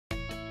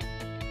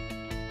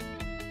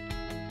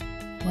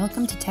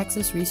Welcome to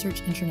Texas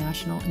Research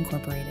International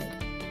Incorporated.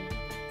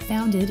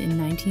 Founded in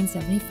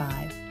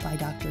 1975 by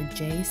Dr.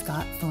 J.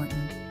 Scott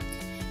Thornton,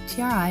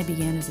 TRI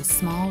began as a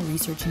small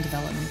research and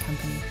development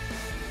company.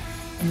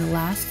 In the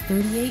last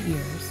 38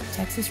 years,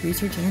 Texas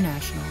Research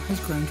International has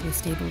grown to a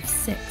stable of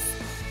 6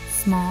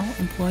 small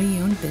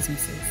employee-owned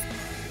businesses,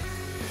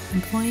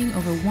 employing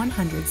over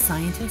 100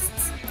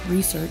 scientists,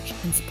 research,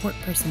 and support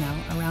personnel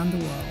around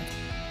the world.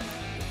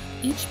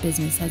 Each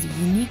business has a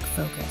unique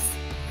focus,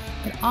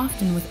 but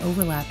often with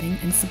overlapping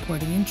and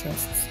supporting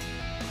interests,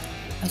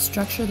 a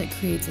structure that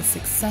creates a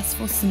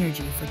successful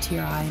synergy for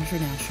TRI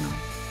International.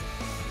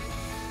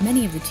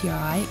 Many of the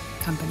TRI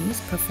companies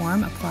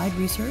perform applied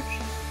research,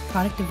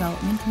 product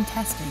development, and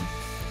testing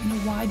in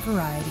a wide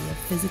variety of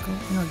physical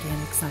and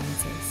organic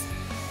sciences,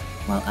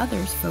 while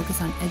others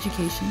focus on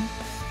education,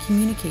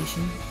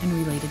 communication, and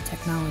related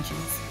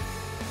technologies.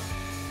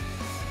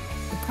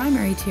 The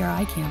primary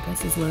TRI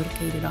campus is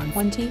located on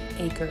 20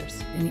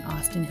 acres in the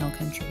Austin Hill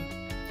Country.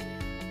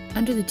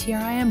 Under the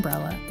TRI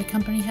umbrella, the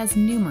company has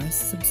numerous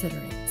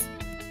subsidiaries.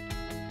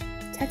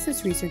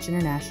 Texas Research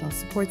International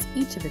supports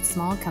each of its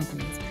small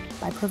companies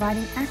by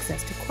providing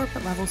access to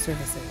corporate-level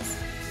services,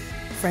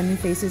 friendly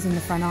faces in the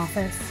front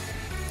office,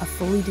 a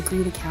fully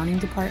degreed accounting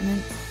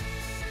department,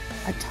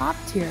 a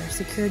top-tier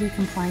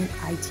security-compliant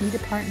IT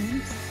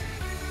department,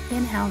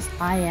 in-house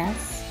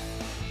IS,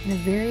 and a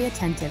very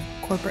attentive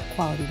corporate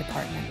quality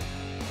department.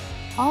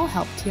 All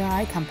help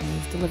TRI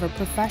companies deliver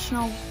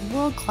professional,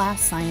 world-class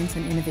science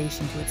and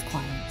innovation to its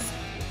clients.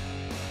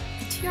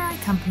 The TRI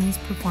companies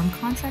perform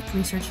contract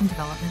research and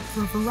development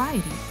for a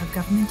variety of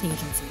government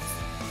agencies,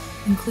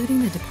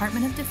 including the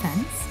Department of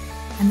Defense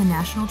and the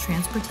National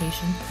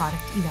Transportation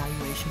Product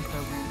Evaluation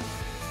Program.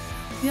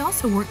 We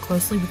also work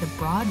closely with a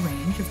broad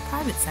range of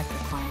private sector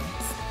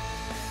clients.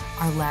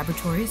 Our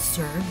laboratories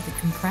serve the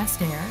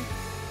compressed air,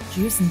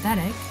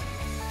 geosynthetic,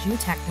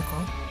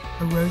 geotechnical,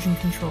 erosion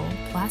control,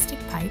 plastic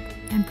pipe,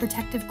 and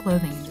protective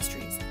clothing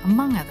industries,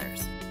 among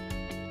others.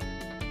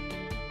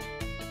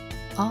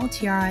 All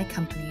TRI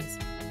companies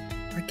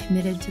are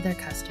committed to their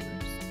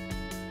customers.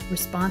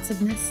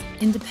 Responsiveness,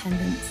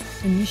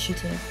 independence,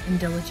 initiative, and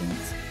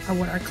diligence are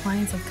what our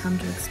clients have come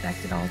to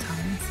expect at all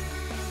times.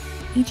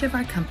 Each of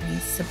our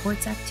companies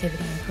supports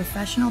activity in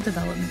professional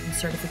development and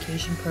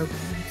certification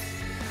programs.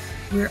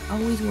 We are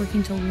always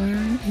working to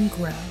learn and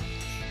grow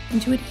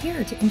and to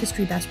adhere to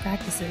industry best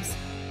practices.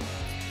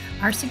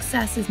 Our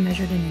success is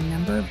measured in a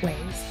number of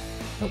ways,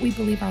 but we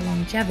believe our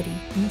longevity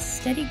and the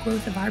steady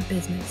growth of our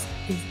business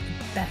is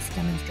the best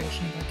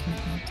demonstration of our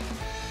commitment.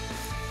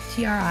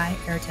 TRI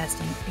air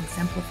testing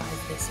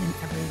exemplifies this in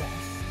every way.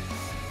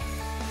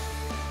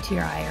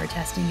 TRI air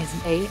testing is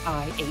an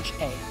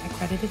AIHA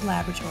accredited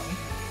laboratory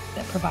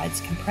that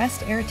provides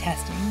compressed air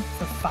testing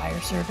for fire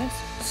service,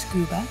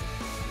 scuba,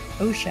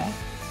 OSHA,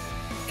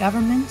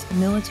 government,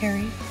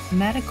 military,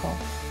 medical,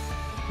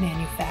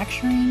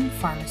 manufacturing,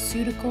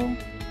 pharmaceutical,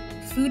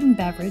 food and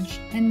beverage,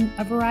 and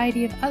a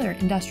variety of other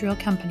industrial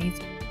companies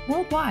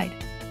worldwide.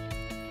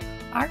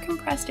 Our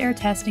compressed air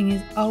testing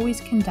is always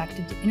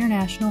conducted to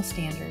international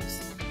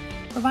standards,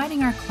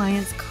 providing our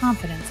clients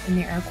confidence in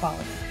their air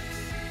quality.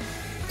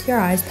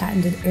 TRI's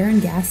patented air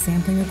and gas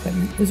sampling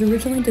equipment was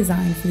originally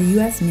designed for the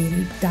U.S.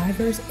 Navy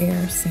Divers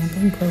Air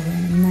Sampling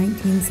Program in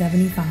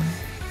 1975.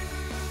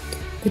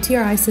 The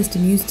TRI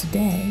system used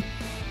today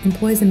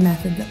employs a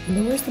method that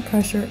lowers the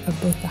pressure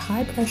of both the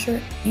high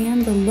pressure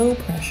and the low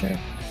pressure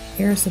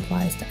air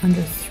supplies to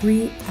under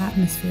 3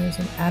 atmospheres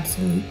of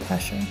absolute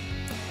pressure.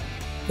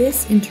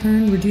 This in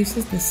turn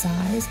reduces the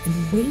size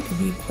and weight of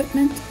the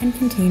equipment and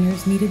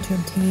containers needed to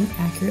obtain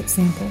accurate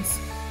samples,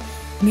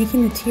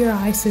 making the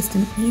TRI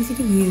system easy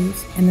to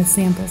use and the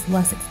samples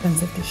less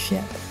expensive to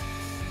ship.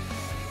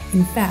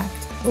 In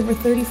fact, over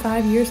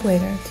 35 years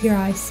later,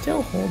 TRI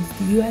still holds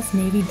the U.S.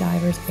 Navy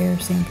Divers Air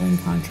Sampling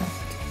contract.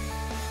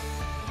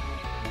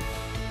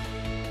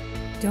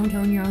 Don't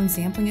own your own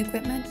sampling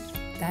equipment?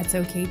 That's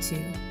okay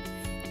too.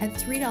 At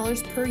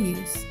 $3 per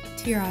use,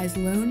 TRI's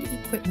Loaned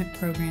Equipment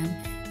Program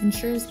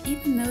ensures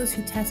even those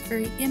who test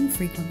very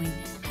infrequently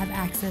have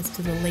access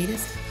to the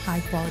latest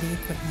high-quality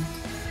equipment.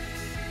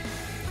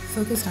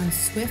 Focused on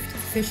swift,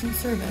 efficient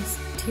service,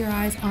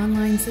 TRI's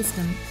online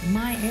system,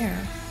 MyAir,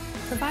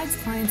 provides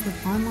clients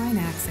with online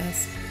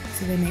access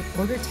so they may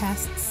order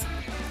tests,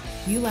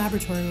 view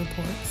laboratory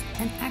reports,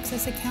 and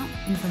access account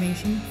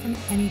information from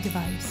any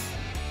device,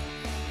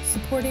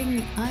 supporting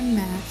the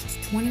unmatched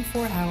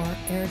 24-hour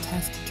air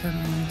test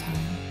turnaround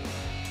time.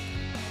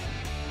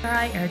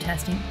 TRI air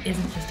testing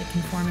isn't just a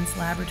conformance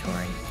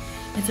laboratory,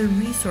 it's a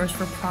resource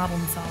for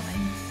problem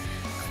solving.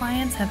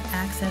 Clients have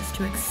access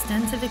to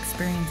extensive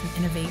experience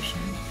and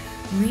innovation,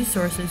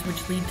 resources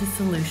which lead to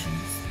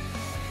solutions,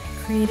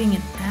 creating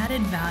an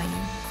added value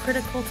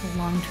critical to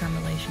long-term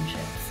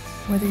relationships.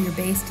 Whether you're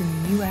based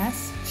in the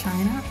US,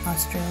 China,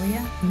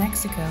 Australia,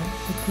 Mexico,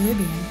 the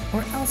Caribbean,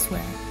 or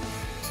elsewhere,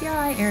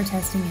 TRI air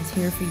testing is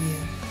here for you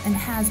and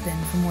has been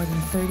for more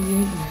than 38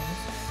 years,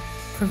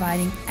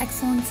 providing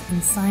excellence in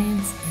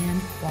science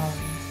and quality.